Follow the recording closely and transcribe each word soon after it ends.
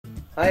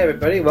Hi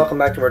everybody, welcome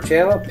back to our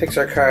channel,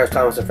 Pixar Cars,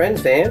 Thomas and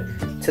Friends fan.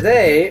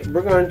 Today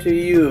we're going to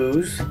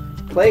use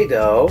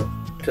Play-Doh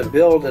to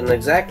build an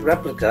exact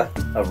replica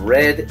of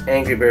Red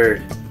Angry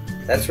Bird.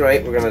 That's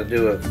right, we're going to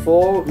do a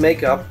full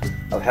makeup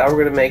of how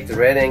we're going to make the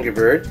Red Angry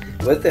Bird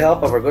with the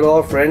help of our good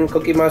old friend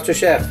Cookie Monster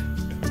Chef.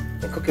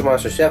 And Cookie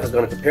Monster Chef is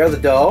going to prepare the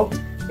dough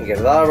and get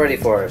it all ready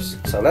for us.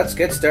 So let's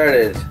get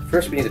started.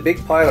 First we need a big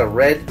pile of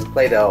red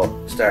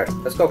Play-Doh. Start.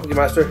 Let's go, Cookie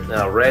Monster.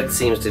 Now red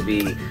seems to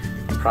be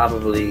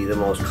probably the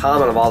most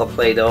common of all the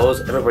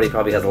Play-Dohs. Everybody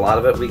probably has a lot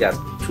of it. We got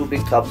two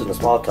big tubs and a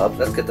small tub.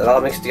 Let's get that all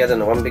mixed together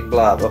into one big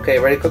blob. Okay,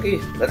 ready, Cookie?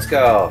 Let's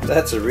go.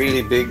 That's a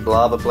really big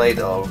blob of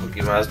Play-Doh,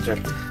 Cookie Monster.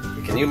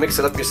 Can you mix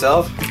it up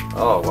yourself?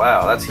 Oh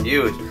wow, that's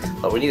huge.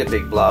 But we need a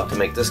big blob to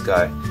make this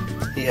guy.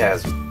 He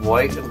has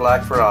white and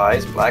black for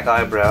eyes, black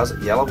eyebrows,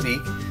 yellow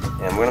beak,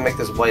 and we're gonna make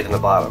this white in the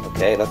bottom.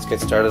 Okay, let's get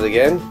started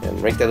again and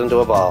make that into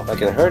a ball. I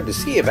can hard to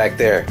see you back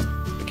there.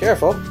 Be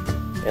careful.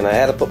 And I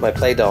had to put my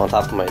Play-Doh on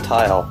top of my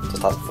tile to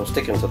stop it from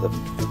sticking to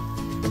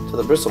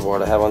the bristle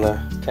board I have on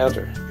the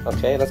counter.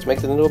 Okay, let's make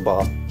it into a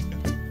ball.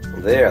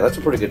 There, that's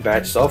a pretty good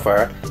batch so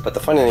far. But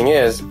the funny thing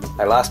is,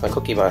 I lost my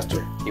Cookie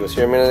Monster. He was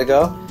here a minute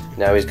ago,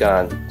 now he's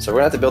gone. So we're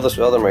gonna have to build this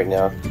without him right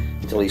now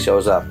until he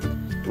shows up.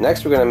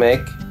 Next we're gonna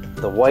make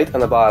the white on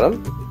the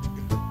bottom.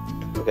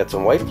 We've got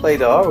some white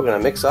Play-Doh we're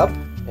gonna mix up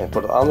and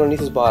put it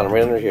underneath his bottom,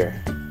 right under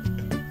here,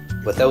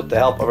 without the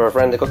help of our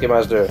friend the Cookie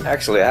Monster.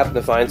 Actually, I happened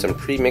to find some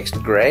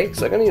pre-mixed gray,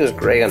 so I'm going to use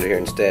gray under here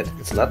instead.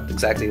 It's not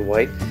exactly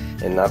white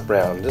and not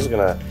brown. This is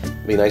going to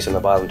be nice on the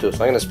bottom too.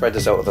 So I'm going to spread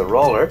this out with a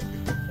roller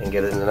and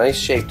get it in a nice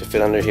shape to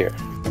fit under here.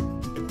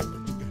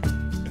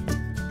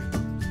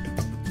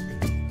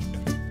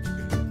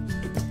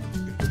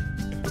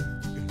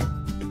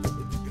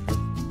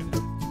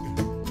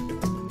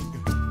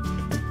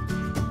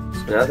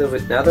 So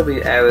now that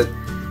we added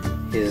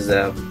his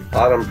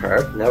bottom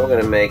part, now we're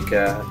going to make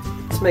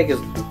let's make his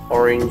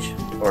orange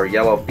or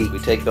yellow beak. We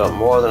take out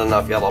more than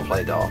enough yellow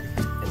Play-Doh,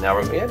 and now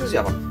we're just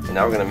yellow. And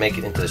now we're going to make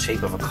it into the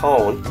shape of a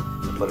cone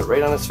and put it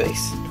right on his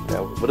face.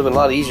 Now it would have been a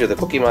lot easier. The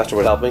Cookie Monster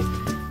would help me.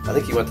 I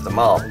think he went to the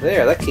mall.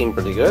 There, that came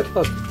pretty good.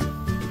 Look,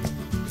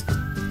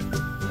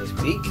 nice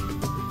beak.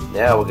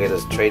 Now we'll get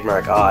his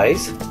trademark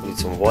eyes. We need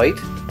some white,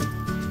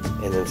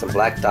 and then some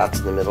black dots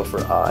in the middle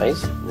for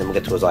eyes. And then we'll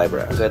get to his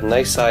eyebrows. We've got a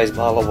nice sized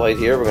ball of white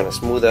here. We're going to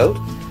smooth out,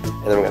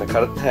 and then we're going to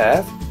cut it in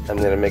half. I'm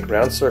going to make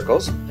round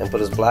circles and put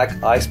his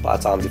black eye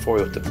spots on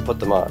before we put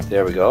them on.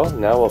 There we go.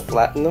 Now we'll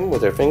flatten them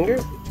with our finger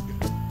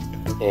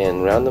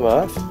and round them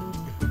off.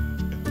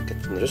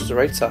 Get them just the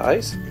right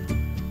size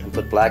and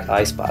put black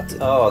eye spots in.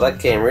 Oh, that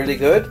came really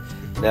good.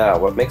 Now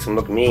what makes them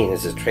look mean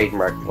is his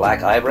trademark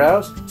black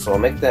eyebrows. So we'll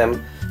make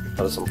them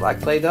out of some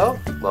black Play-Doh.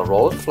 We'll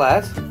roll it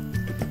flat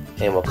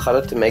and we'll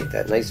cut it to make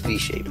that nice V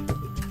shape.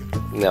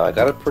 Now I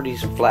got it pretty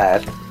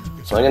flat,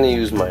 so I'm going to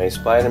use my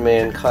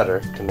Spider-Man cutter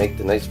to make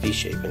the nice V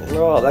shape in it.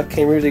 Oh, that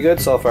came really good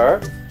so far.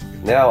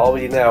 Now all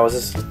we need now is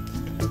this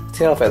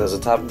tail feathers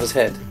on top of his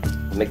head.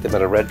 We'll make them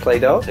out of red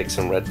Play-Doh. Take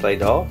some red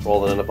Play-Doh,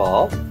 roll it in a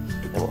ball,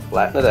 and we'll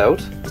flatten it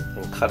out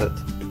and cut it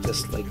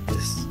just like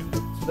this.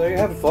 So there you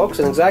have it, folks,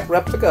 an exact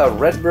replica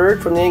of Red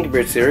Bird from the Angry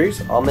Bird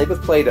series, all made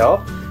with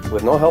Play-Doh,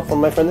 with no help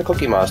from my friend the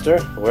Cookie Monster,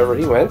 wherever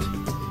he went.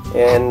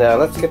 And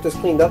let's get this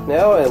cleaned up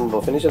now and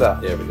we'll finish it up.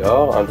 There we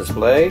go, on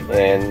display.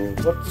 And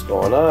what's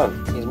going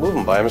on? He's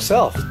moving by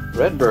himself.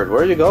 Red Bird,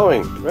 where are you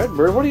going? Red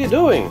Bird, what are you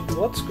doing?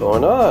 What's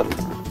going on?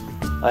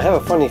 I have a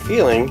funny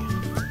feeling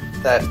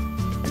that...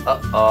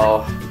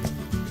 Uh-oh.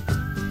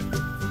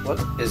 What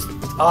is...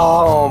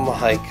 Oh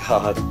my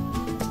god.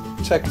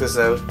 Check this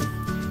out.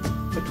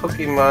 The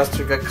Cookie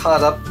Monster got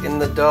caught up in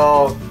the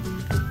dough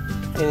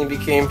and he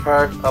became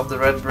part of the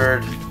Red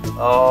Bird.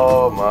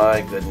 Oh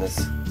my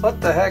goodness.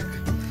 What the heck?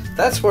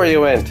 That's where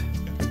you went.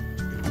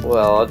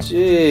 Well,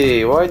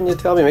 gee, why didn't you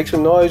tell me? Make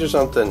some noise or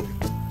something.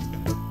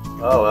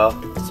 Oh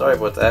well, sorry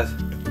about that.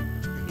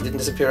 You didn't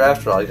disappear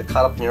after all. You got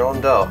caught up in your own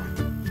dough.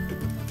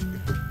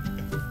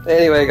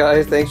 Anyway,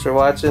 guys, thanks for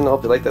watching. I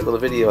hope you liked that little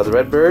video of the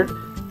Red Bird.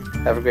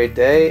 Have a great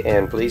day,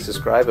 and please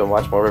subscribe and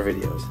watch more of our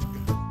videos.